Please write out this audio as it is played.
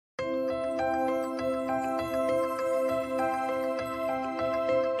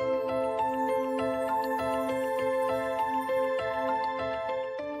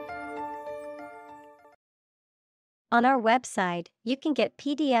On our website, you can get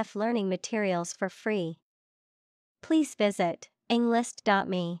PDF learning materials for free. Please visit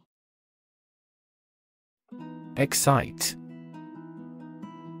englist.me. Excite.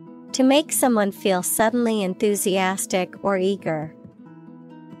 To make someone feel suddenly enthusiastic or eager.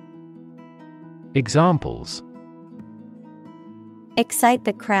 Examples: Excite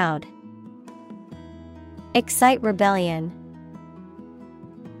the crowd. Excite rebellion.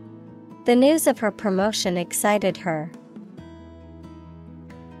 The news of her promotion excited her.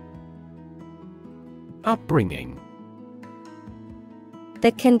 Upbringing.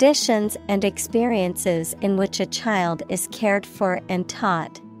 The conditions and experiences in which a child is cared for and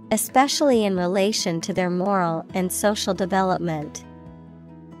taught, especially in relation to their moral and social development.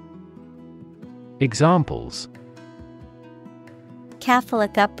 Examples: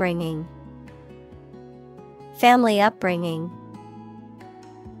 Catholic upbringing. Family upbringing.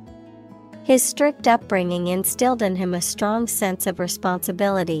 His strict upbringing instilled in him a strong sense of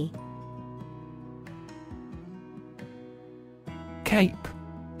responsibility. Cape.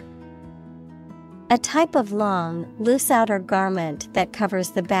 A type of long, loose outer garment that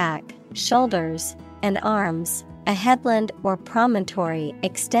covers the back, shoulders, and arms, a headland or promontory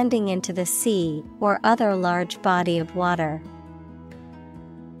extending into the sea or other large body of water.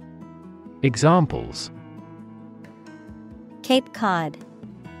 Examples: Cape Cod.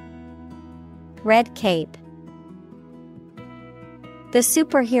 Red cape. The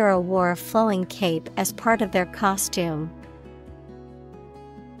superhero wore a flowing cape as part of their costume.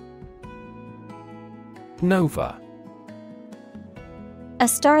 Nova. A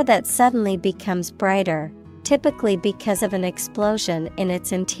star that suddenly becomes brighter, typically because of an explosion in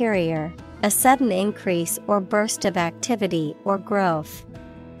its interior, a sudden increase or burst of activity or growth.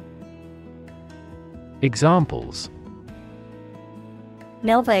 Examples: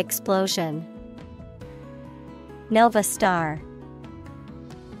 Nova explosion. Nova star.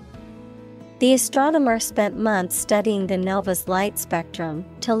 The astronomer spent months studying the nova's light spectrum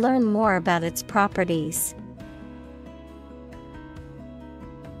to learn more about its properties.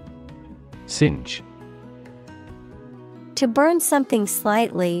 Singe. To burn something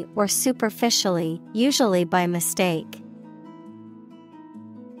slightly or superficially, usually by mistake.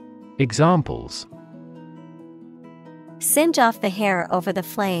 Examples: Singe off the hair over the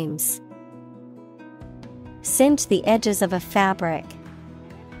flames. Singe the edges of a fabric.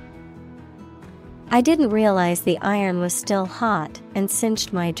 I didn't realize the iron was still hot and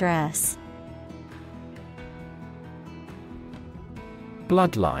singed my dress.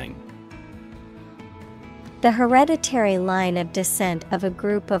 Bloodline. The hereditary line of descent of a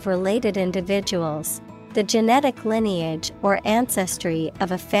group of related individuals, the genetic lineage or ancestry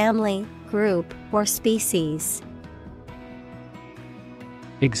of a family, group, or species.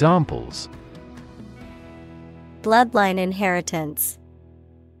 Examples: Bloodline inheritance.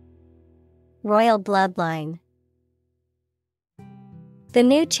 Royal bloodline. The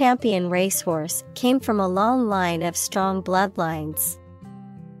new champion racehorse came from a long line of strong bloodlines.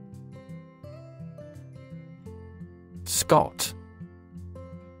 Scot.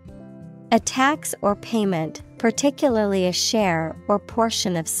 A tax or payment, particularly a share or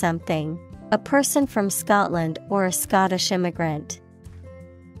portion of something. A person from Scotland or a Scottish immigrant.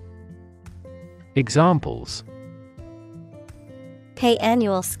 Examples: Pay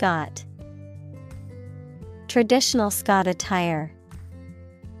annual Scot. Traditional Scot attire.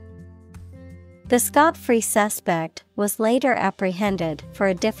 The Scot-free suspect was later apprehended for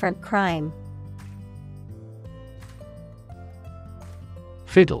a different crime.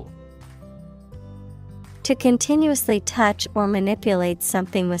 Fiddle. To continuously touch or manipulate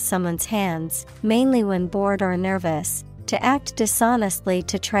something with someone's hands, mainly when bored or nervous. To act dishonestly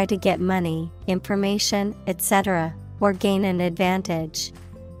to try to get money, information, etc., or gain an advantage.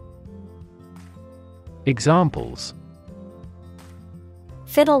 Examples: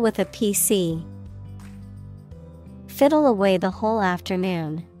 Fiddle with a PC. Fiddle away the whole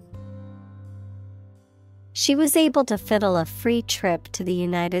afternoon. She was able to fiddle a free trip to the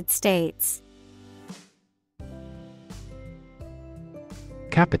United States.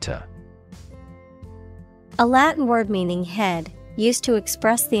 Capita. A Latin word meaning head, used to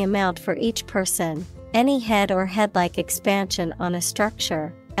express the amount for each person, any head or head-like expansion on a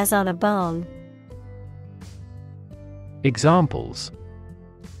structure, as on a bone. Examples: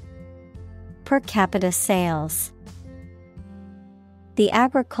 Per capita sales. The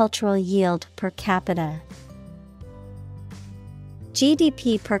agricultural yield per capita.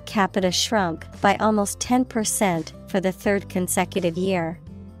 GDP per capita shrunk by almost 10% for the third consecutive year.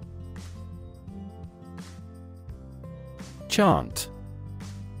 Chant.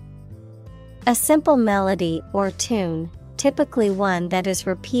 A simple melody or tune, typically one that is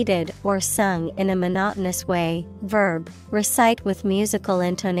repeated or sung in a monotonous way. Verb, recite with musical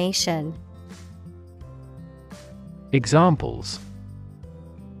intonation. Examples: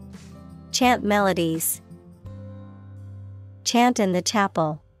 Chant melodies. Chant in the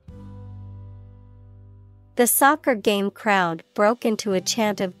chapel. The soccer game crowd broke into a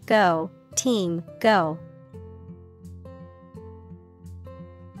chant of "Go, team, go."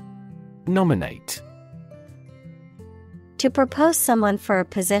 Nominate. To propose someone for a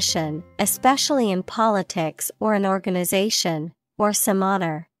position, especially in politics or an organization, or some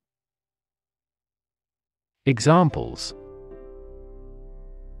honor. Examples: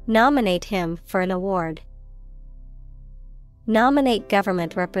 Nominate him for an award. Nominate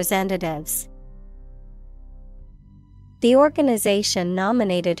government representatives. The organization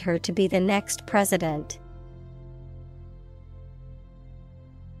nominated her to be the next president.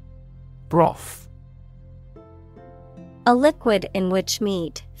 Broth. A liquid in which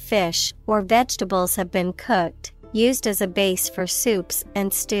meat, fish, or vegetables have been cooked, used as a base for soups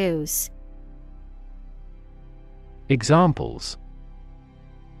and stews. Examples: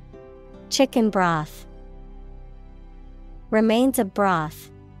 Chicken broth. Remains of broth.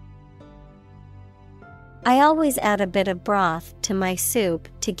 I always add a bit of broth to my soup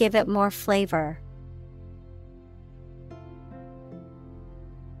to give it more flavor.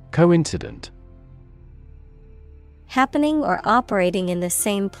 Coincident. Happening or operating in the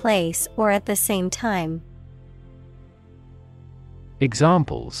same place or at the same time.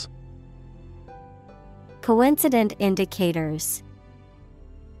 Examples: Coincident indicators.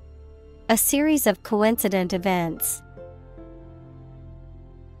 A series of coincident events.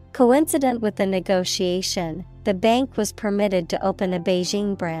 Coincident with the negotiation, the bank was permitted to open a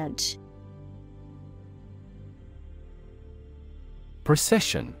Beijing branch.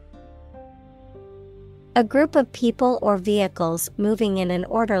 Procession. A group of people or vehicles moving in an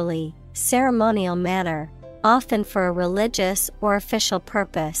orderly, ceremonial manner, often for a religious or official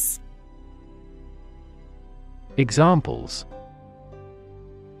purpose. Examples: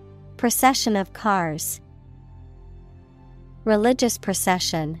 Procession of cars. Religious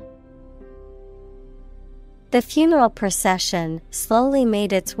procession. The funeral procession slowly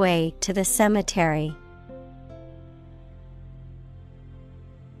made its way to the cemetery.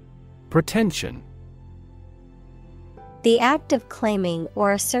 Pretension. The act of claiming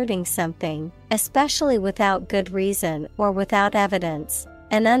or asserting something, especially without good reason or without evidence,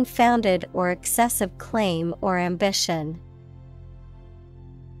 an unfounded or excessive claim or ambition.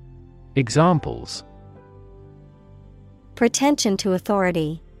 Examples: Pretension to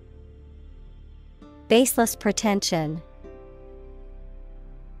authority. Baseless pretension.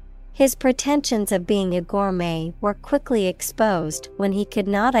 His pretensions of being a gourmet were quickly exposed when he could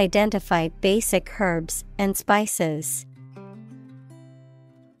not identify basic herbs and spices.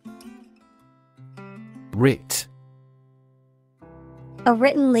 Writ. A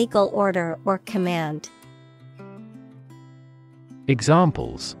written legal order or command.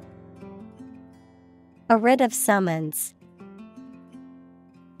 Examples: A writ of summons.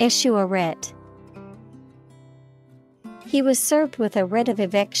 Issue a writ. He was served with a writ of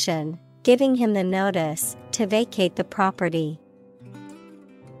eviction, giving him the notice to vacate the property.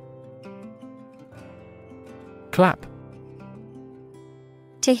 Clap.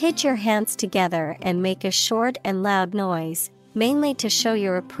 To hit your hands together and make a short and loud noise, mainly to show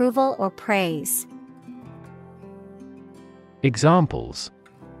your approval or praise. Examples: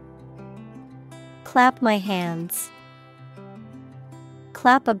 Clap my hands.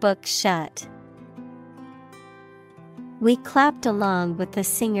 Clap a book shut. We clapped along with the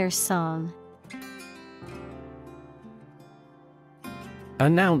singer's song.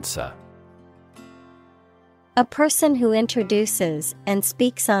 Announcer. A person who introduces and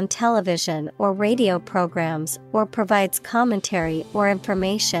speaks on television or radio programs or provides commentary or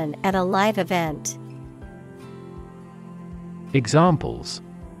information at a live event. Examples: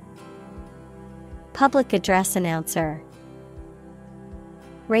 Public address announcer.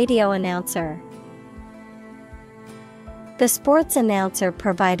 Radio announcer. The sports announcer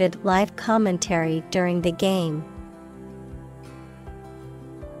provided live commentary during the game.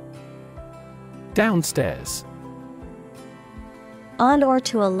 Downstairs. On or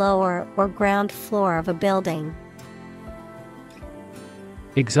to a lower or ground floor of a building.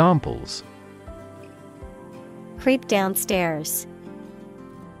 Examples: Creep downstairs.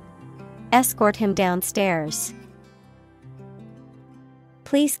 Escort him downstairs.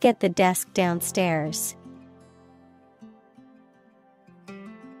 Please get the desk downstairs.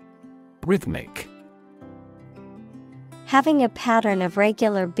 Rhythmic. Having a pattern of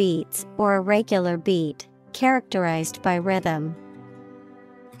regular beats or a regular beat, characterized by rhythm.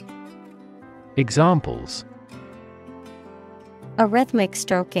 Examples: A rhythmic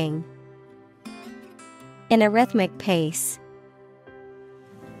stroking. In a rhythmic pace.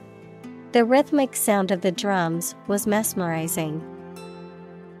 The rhythmic sound of the drums was mesmerizing.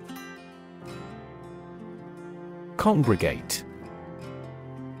 Congregate.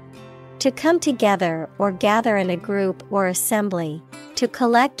 To come together or gather in a group or assembly, to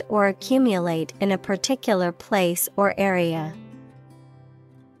collect or accumulate in a particular place or area.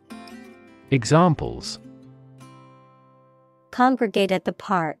 Examples: Congregate at the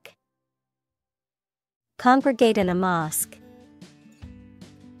park. Congregate in a mosque.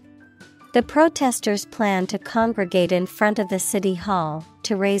 The protesters plan to congregate in front of the city hall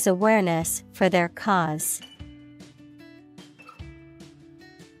to raise awareness for their cause.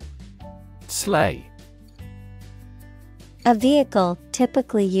 Sleigh. A vehicle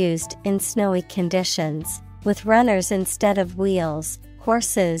typically used in snowy conditions, with runners instead of wheels,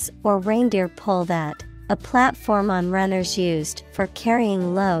 horses or reindeer pull that. A platform on runners used for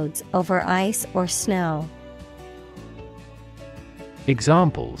carrying loads over ice or snow.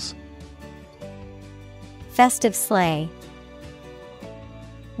 Examples: Festive sleigh.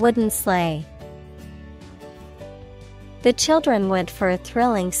 Wooden sleigh. The children went for a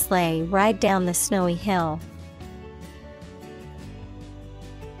thrilling sleigh ride down the snowy hill.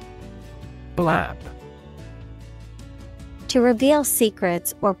 Blab. To reveal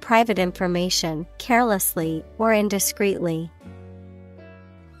secrets or private information carelessly or indiscreetly.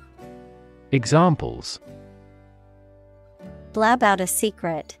 Examples: Blab out a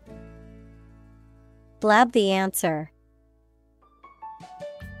secret. Blab the answer.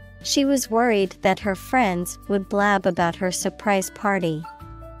 She was worried that her friends would blab about her surprise party.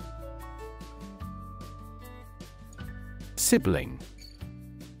 Sibling.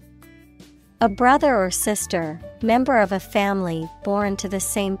 A brother or sister, member of a family born to the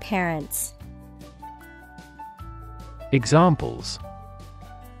same parents. Examples: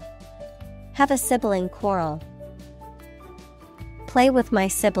 Have a sibling quarrel. Play with my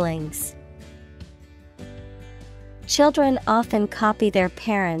siblings. Children often copy their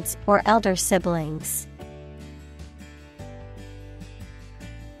parents or elder siblings.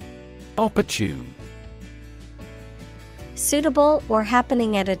 Opportune. Suitable or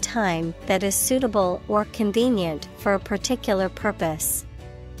happening at a time that is suitable or convenient for a particular purpose.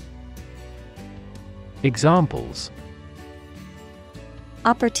 Examples: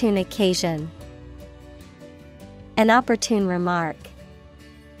 Opportune occasion. An opportune remark.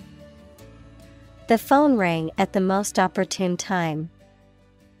 The phone rang at the most opportune time.